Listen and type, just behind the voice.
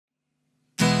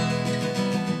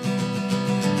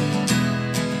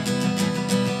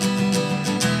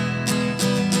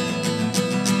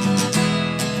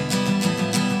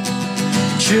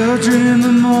Children in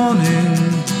the morning,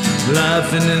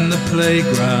 laughing in the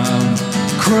playground,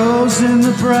 crows in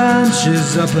the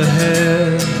branches up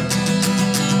ahead.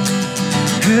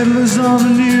 Hitler's on the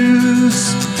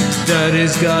news,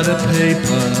 Daddy's got a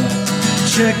paper,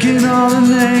 checking all the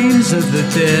names of the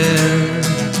dead.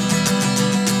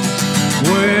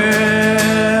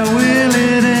 Where will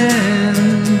it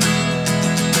end?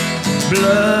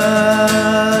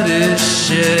 Blood is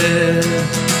shed.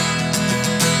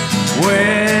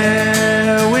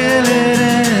 Where will it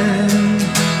end?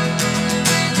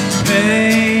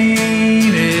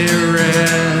 Painted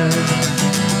red.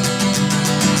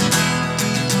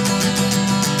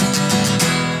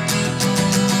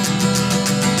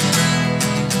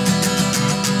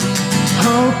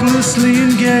 Hopelessly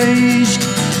engaged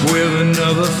with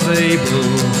another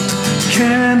fable,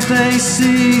 can't they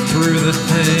see through the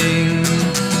thing?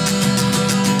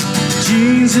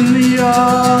 Jeans in the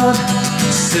yard,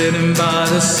 sitting by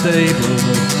the stable,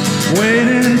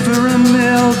 waiting for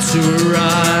Emile to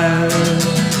arrive.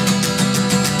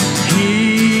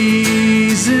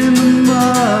 He's in the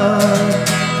mud,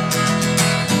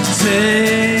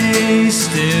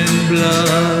 tasting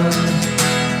blood.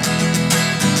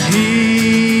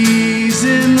 He's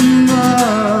in the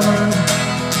mud,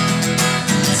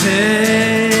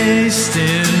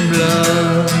 tasting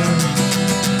blood.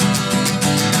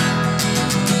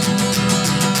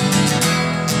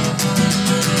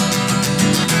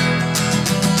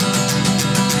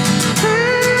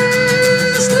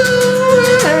 There's no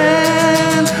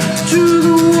end to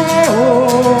the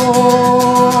war.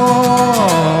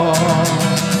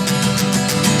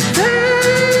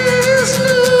 There's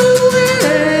no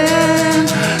end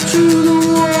to the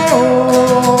war.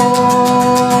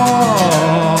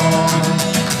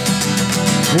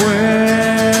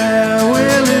 Where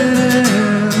will it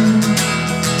end?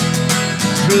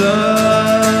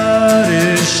 Blood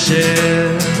is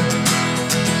shed.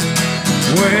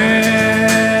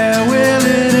 Where will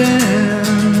it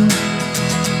end?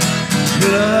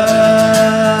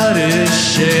 Blood is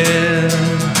shed.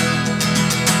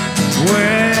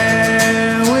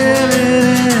 Where will it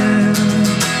end?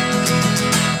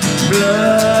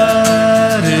 Blood